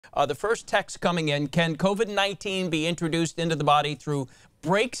The first text coming in, can COVID-19 be introduced into the body through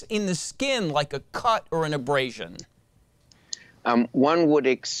breaks in the skin like a cut or an abrasion? One would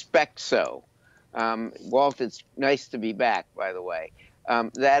expect so. Walt, it's nice to be back, by the way.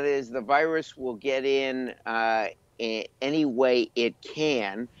 That is, the virus will get in any way it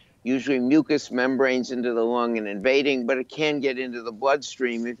can, usually mucous membranes into the lung and invading, but it can get into the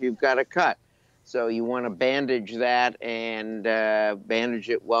bloodstream if you've got a cut. So you want to bandage that and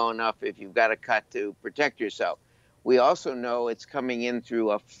bandage it well enough if you've got a cut to protect yourself. We also know it's coming in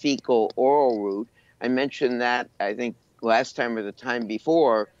through a fecal oral route. I mentioned that, I think, last time or the time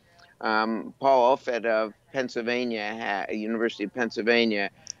before. Paul Offit of Pennsylvania, University of Pennsylvania,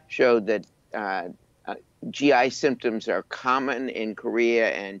 showed that GI symptoms are common in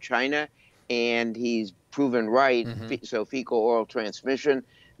Korea and China, and he's proven right. So fecal oral transmission,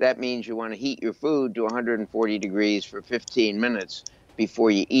 that means you want to heat your food to 140 degrees for 15 minutes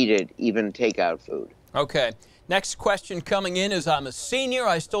before you eat it, even takeout food. Okay. Next question coming in is, I'm a senior.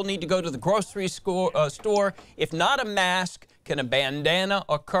 I still need to go to the grocery store. If not a mask, can a bandana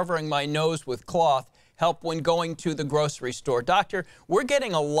or covering my nose with cloth help when going to the grocery store? Doctor, we're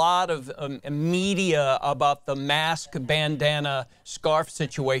getting a lot of media about the mask, bandana, scarf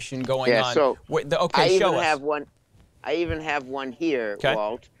situation going on. So okay, show us. I even have one here, okay.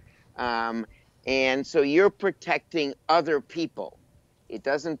 Walt. And so you're protecting other people. It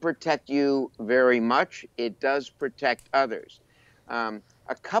doesn't protect you very much. It does protect others. A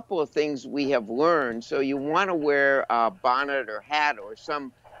couple of things we have learned. So you want to wear a bonnet or hat or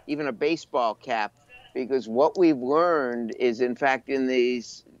even a baseball cap, because what we've learned is, in fact, in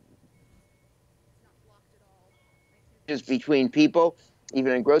these just between people,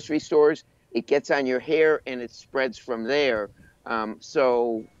 even in grocery stores, it gets on your hair and it spreads from there.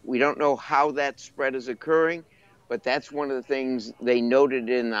 So we don't know how that spread is occurring, but that's one of the things they noted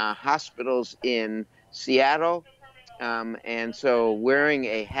in the hospitals in Seattle. And so wearing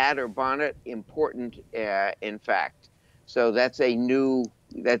a hat or bonnet, important, in fact. So that's new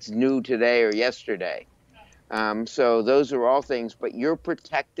today or yesterday. So those are all things, but you're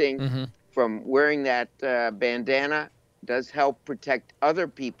protecting from wearing that bandana does help protect other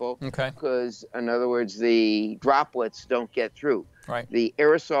people, because, in other words, the droplets don't get through. Right. The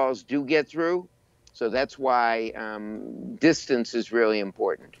aerosols do get through, so that's why distance is really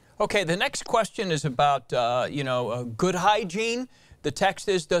important. Okay, the next question is about, good hygiene. The text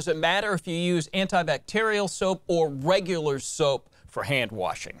is, does it matter if you use antibacterial soap or regular soap for hand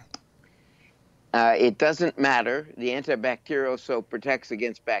washing? It doesn't matter. The antibacterial soap protects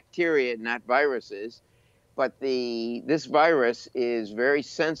against bacteria, not viruses. But this virus is very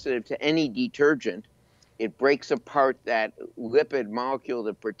sensitive to any detergent. It breaks apart that lipid molecule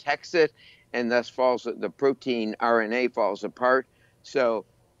that protects it, and thus the protein RNA falls apart. So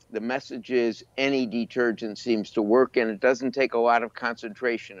the message is any detergent seems to work, and it doesn't take a lot of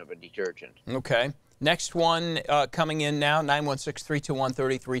concentration of a detergent. Okay. Next one coming in now,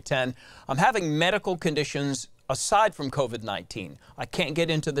 916-321-3310. I'm having medical conditions aside from COVID-19. I can't get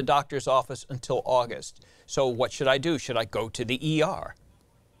into the doctor's office until August. So what should I do? Should I go to the ER?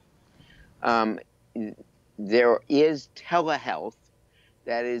 There is telehealth.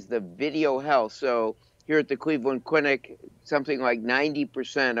 That is the video health. So here at the Cleveland Clinic, something like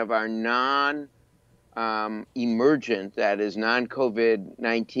 90% of our non-emergent, that is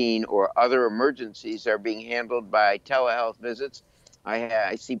non-COVID-19 or other emergencies, are being handled by telehealth visits.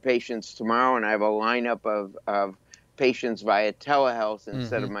 I see patients tomorrow, and I have a lineup of patients via telehealth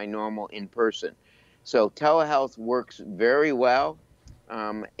instead of my normal in-person. So telehealth works very well,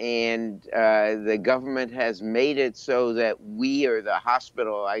 and the government has made it so that we, or the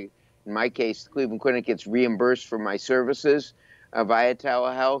hospital, in my case, the Cleveland Clinic, gets reimbursed for my services via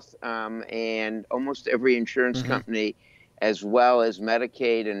telehealth, and almost every insurance company, as well as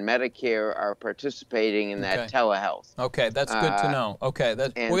Medicaid and Medicare, are participating in that telehealth. Okay, that's good to know. Okay,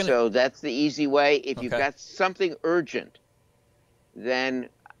 so that's the easy way. If you've got something urgent, then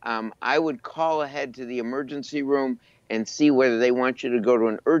I would call ahead to the emergency room and see whether they want you to go to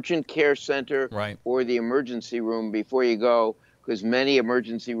an urgent care center or the emergency room before you go, because many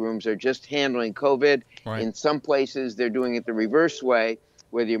emergency rooms are just handling COVID. In some places, they're doing it the reverse way,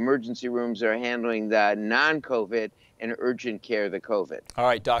 where the emergency rooms are handling the non-COVID and urgent care, the COVID. All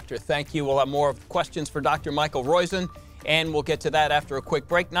right, doctor, thank you. We'll have more questions for Dr. Michael Roizen, and we'll get to that after a quick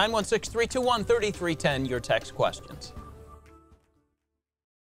break. 916-321-3310, your text questions.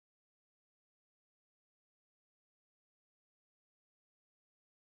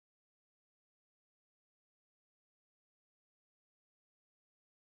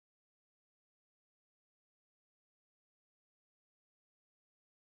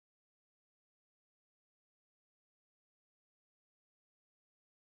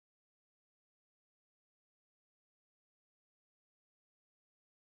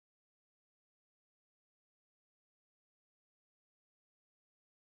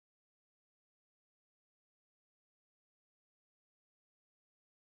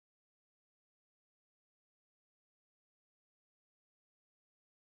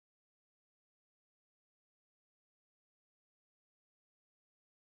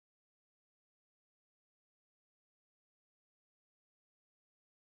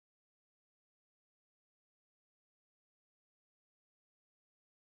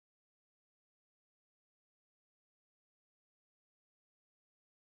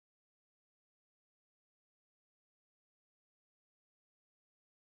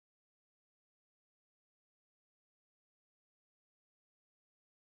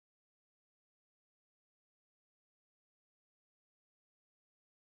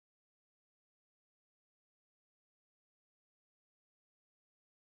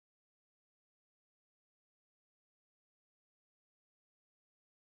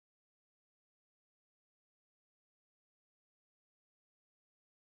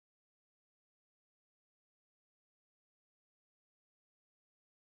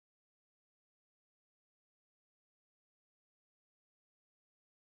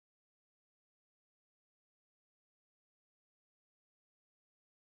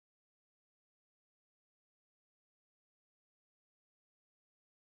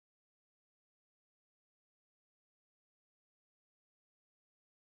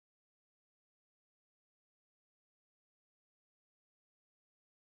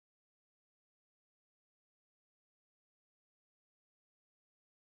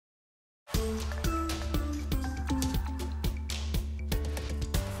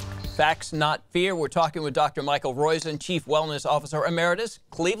 Facts Not Fear. We're talking with Dr. Michael Roizen, Chief Wellness Officer Emeritus,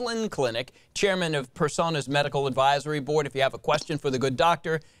 Cleveland Clinic, Chairman of Persona's Medical Advisory Board. If you have a question for the good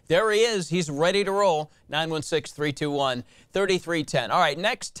doctor, there he is. He's ready to roll. 916-321-3310. All right,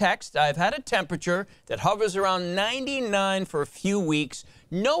 next text. I've had a temperature that hovers around 99 for a few weeks.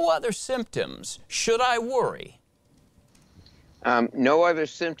 No other symptoms. Should I worry? No other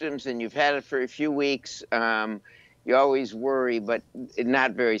symptoms, and you've had it for a few weeks. You always worry, but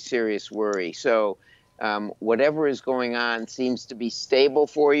not very serious worry. So whatever is going on seems to be stable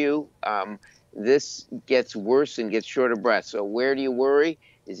for you. This gets worse and gets short of breath. So where do you worry?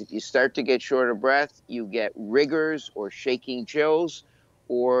 Is if you start to get short of breath, you get rigors or shaking chills,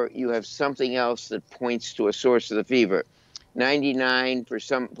 or you have something else that points to a source of the fever. 99 for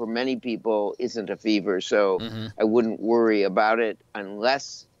many people isn't a fever, so I wouldn't worry about it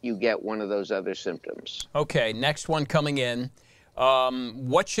unless you get one of those other symptoms. Okay, next one coming in.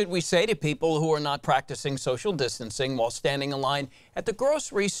 What should we say to people who are not practicing social distancing while standing in line at the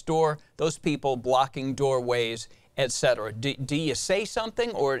grocery store, those people blocking doorways, etc.? Do you say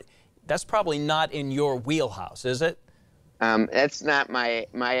something, or that's probably not in your wheelhouse, is it? That's not my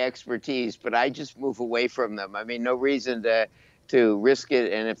expertise, but I just move away from them. I mean, no reason to risk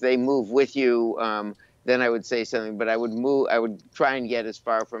it. And if they move with you, then I would say something. But I would try and get as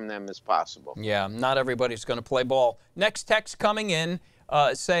far from them as possible. Yeah, not everybody's going to play ball. Next text coming in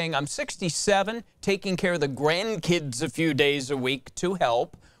saying, I'm 67, taking care of the grandkids a few days a week to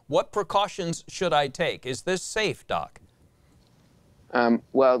help. What precautions should I take? Is this safe, Doc?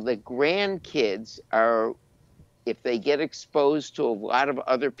 Well, the grandkids are, if they get exposed to a lot of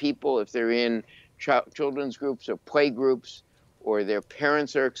other people, if they're in children's groups or play groups, or their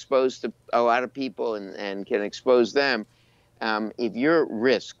parents are exposed to a lot of people and can expose them, if you're at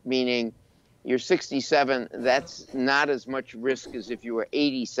risk, meaning you're 67, that's not as much risk as if you were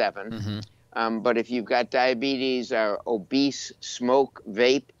 87. But if you've got diabetes or obese, smoke,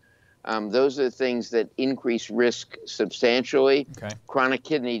 vape, those are the things that increase risk substantially. Okay. Chronic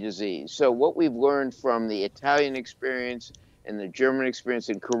kidney disease. So what we've learned from the Italian experience and the German experience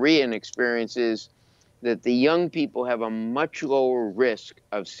and Korean experience is that the young people have a much lower risk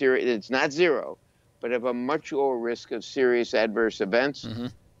of serious, it's not zero, but have a much lower risk of serious adverse events.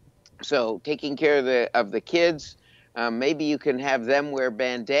 So taking care of the kids, maybe you can have them wear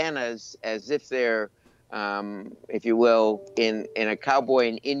bandanas as if they're, if you will, in a cowboy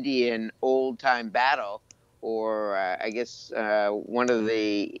and Indian old-time battle, or I guess one of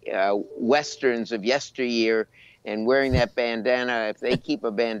the westerns of yesteryear, and wearing that bandana. If they keep a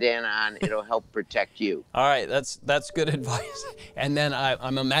bandana on, it'll help protect you. All right, that's good advice. And then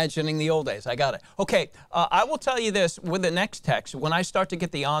I'm imagining the old days. I got it. Okay, I will tell you this with the next text. When I start to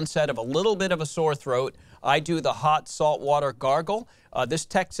get the onset of a little bit of a sore throat, I do the hot salt water gargle. This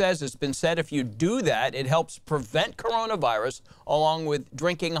text says it's been said if you do that, it helps prevent coronavirus, along with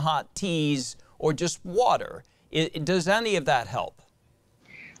drinking hot teas or just water. Does any of that help?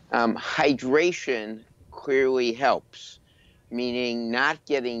 Hydration clearly helps, meaning not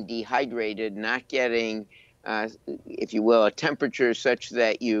getting dehydrated, not getting, if you will, a temperature such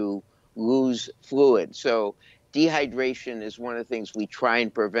that you lose fluid. So dehydration is one of the things we try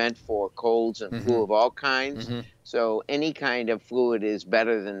and prevent for colds and flu of all kinds. So any kind of fluid is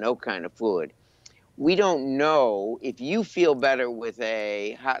better than no kind of fluid. We don't know if you feel better with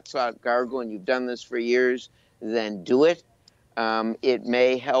a hot salt gargle and you've done this for years, then do it. It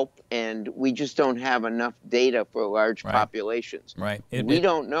may help, and we just don't have enough data for large populations. We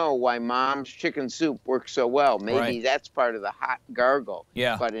don't know why mom's chicken soup works so well. Maybe that's part of the hot gargle.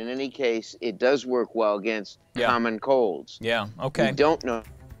 But in any case, it does work well against common colds. Okay. We don't know.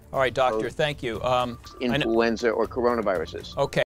 All right, doctor, thank you. Influenza or coronaviruses. Okay.